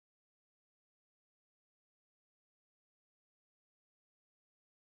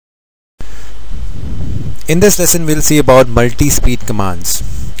In this lesson we'll see about multi-speed commands.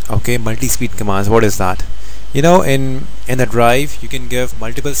 Okay, multi-speed commands, what is that? You know, in a drive you can give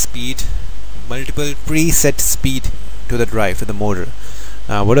multiple preset speed to the drive, to the motor.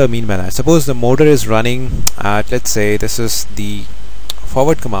 What do I mean by that? Suppose the motor is running at, let's say this is the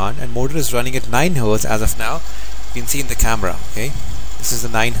forward command, and motor is running at 9 Hz as of now. You can see in the camera, okay, this is the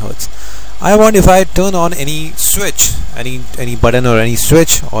 9 Hz. I want, if I turn on any switch, any button or any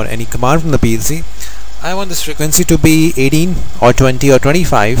switch or any command from the PLC, I want this frequency to be 18 or 20 or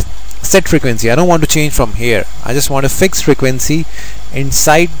 25 set frequency. I don't want to change from here. I just want a fixed frequency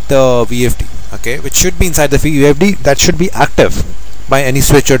inside the VFD, okay, which should be inside the VFD, that should be active by any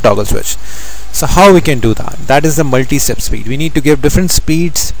switch or toggle switch. So how we can do that? That is the multi-step speed. We need to give different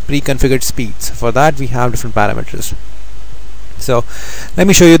speeds, pre-configured speeds. For that we have different parameters. So let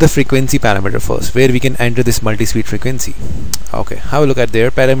me show you the frequency parameter first, where we can enter this multi-speed frequency. Okay, have a look at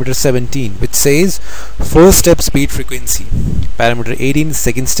there, parameter 17, which says first step speed frequency, parameter 18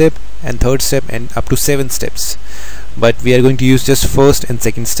 second step, and third step, and up to 7 steps. But we are going to use just first and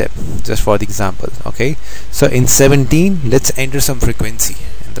second step just for the example. Okay, so in 17 let's enter some frequency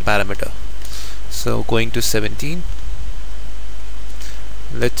in the parameter. So going to 17,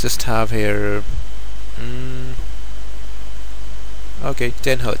 let's just have here okay,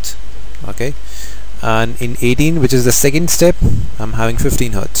 10 Hz. Okay, and in 18, which is the second step, I'm having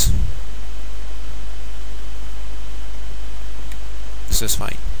 15 Hz. This is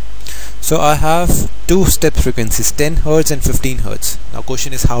fine. So I have two step frequencies, 10 Hz and 15 Hz. Now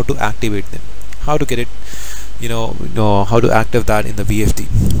question is how to activate them, how to get it, how to activate that in the VFD.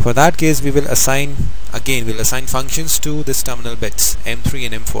 For that case we will assign, again we'll assign functions to this terminal bits M3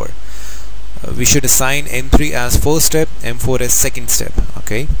 and M4. We should assign M3 as first step, M4 as second step.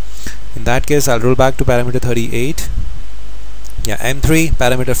 Okay, in that case I'll roll back to parameter 38. Yeah, M3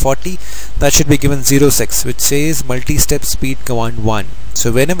 parameter 40, that should be given 06, which says multi-step speed command 1.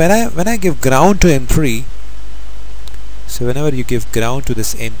 So when I give ground to M3, so whenever you give ground to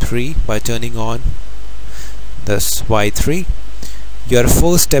this M3 by turning on this Y3, your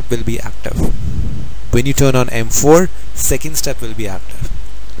first step will be active. When you turn on M4, second step will be active.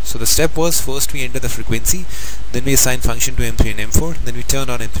 So the step was, first we enter the frequency, then we assign function to M3 and M4, then we turn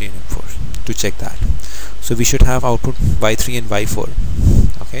on M3 and M4 to check that. So we should have output Y3 and Y4,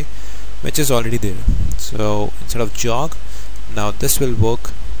 okay, which is already there. So instead of jog, now this will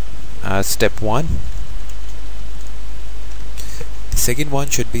work as step 1. The second one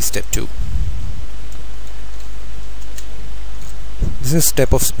should be step 2. This is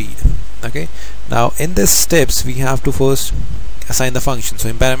step of speed. Okay, now in this steps we have to first assign the function. So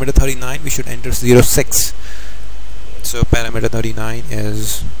in parameter 39 we should enter 06. So parameter 39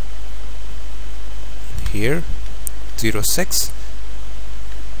 is here, 06.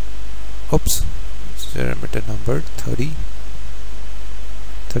 Oops, parameter number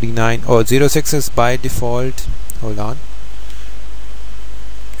 39. Oh, 06 is by default, hold on,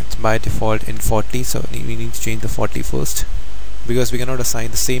 it's by default in 40, so we need to change the 40 first, because we cannot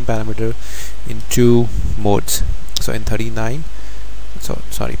assign the same parameter in two modes. So in 39, so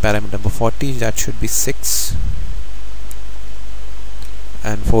sorry, parameter number 40, that should be 6,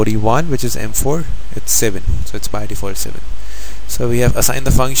 and 41, which is M4, it's 7, so it's by default 7. So we have assigned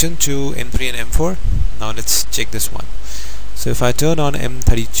the function to M3 and M4. Now let's check this one. So if I turn on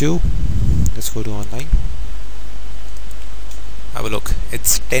M32, let's go to online, have a look,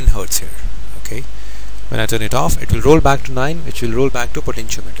 it's 10 Hz here. Okay, when I turn it off, it will roll back to 9, which will roll back to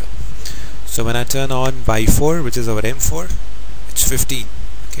potentiometer. So when I turn on Y4, which is our M4, it's 15.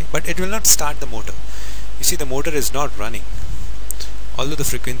 Okay, but it will not start the motor. You see, the motor is not running. Although the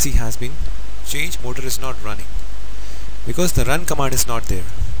frequency has been changed, motor is not running because the run command is not there.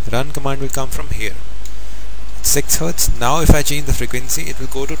 The run command will come from here. It's 6 Hz. Now if I change the frequency, it will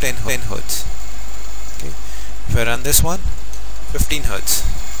go to 10 Hz. Okay, if I run this one, 15 Hz.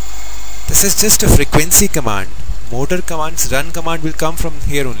 This is just a frequency command. Motor commands, run command will come from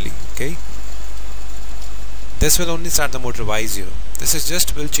here only. Okay, this will only start the motor Y0. This is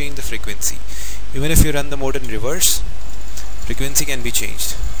just will change the frequency. Even if you run the motor in reverse, frequency can be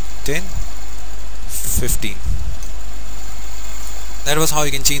changed. 10, 15. That was how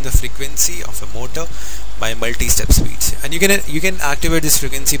you can change the frequency of a motor by multi-step speeds. And you can activate this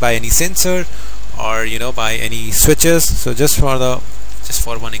frequency by any sensor or by any switches. So just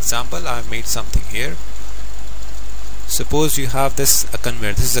for one example, I have made something here. Suppose you have this a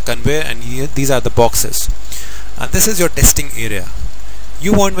conveyor. This is a conveyor, and these are the boxes, and this is your testing area.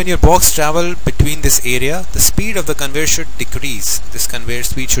 You want, when your box travel between this area, the speed of the conveyor should decrease. This conveyor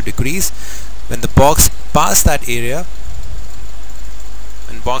speed should decrease. When the box pass that area,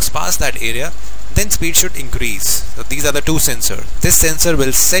 then speed should increase. So these are the two sensors. This sensor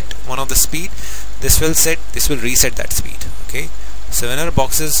will set one of the speed, this will reset that speed. Okay, so whenever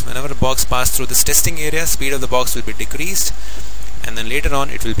a box passes through this testing area, speed of the box will be decreased, and then later on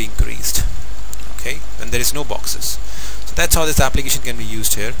it will be increased. Okay, when there is no boxes. So that's how this application can be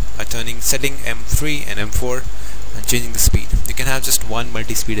used here, by setting M3 and M4 and changing the speed. You can have just one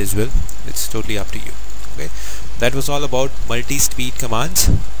multi-speed as well. It's totally up to you. Okay, that was all about multi-speed commands.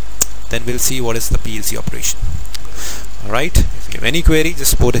 Then we'll see what is the PLC operation. Alright, if you have any query,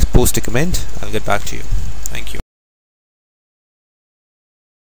 just post a comment. I'll get back to you. Thank you.